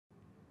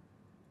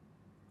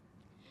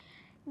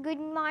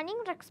Good morning,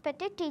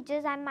 respected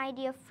teachers and my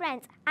dear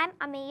friends. I'm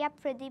AMEYA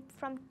PRADEEP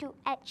from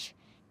 2H.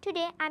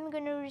 Today I'm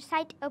going to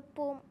recite a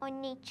poem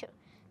on nature.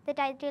 The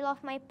title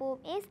of my poem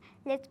is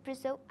Let's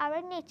Preserve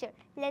Our Nature.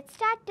 Let's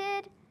start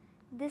it.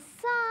 The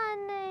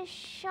sun is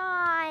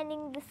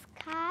shining, the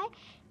sky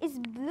is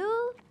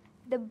blue,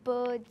 the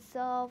birds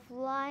are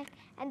flying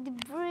and the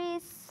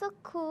breeze so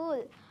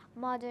cool.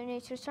 Mother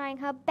Nature trying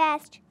her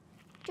best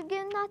to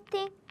give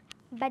nothing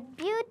but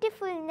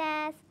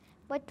beautifulness.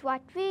 But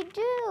what we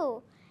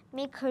do?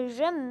 Make her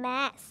a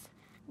mess.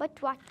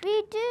 But what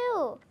we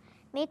do?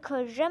 Make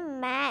her a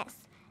mess.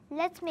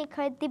 Let's make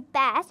her the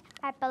best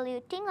by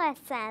polluting less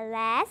and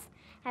less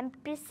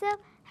and preserve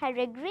her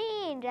a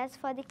green dress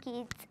for the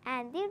kids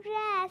and the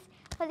rest.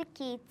 For the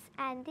kids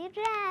and the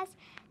rest.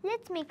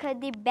 Let's make her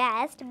the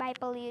best by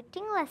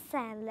polluting less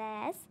and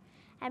less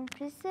and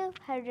preserve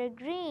her a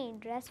green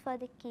dress for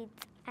the kids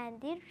and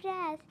the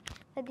rest.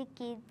 For the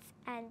kids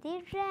and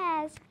the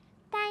rest.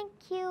 Thank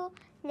you.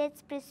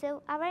 Let's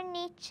preserve our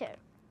nature.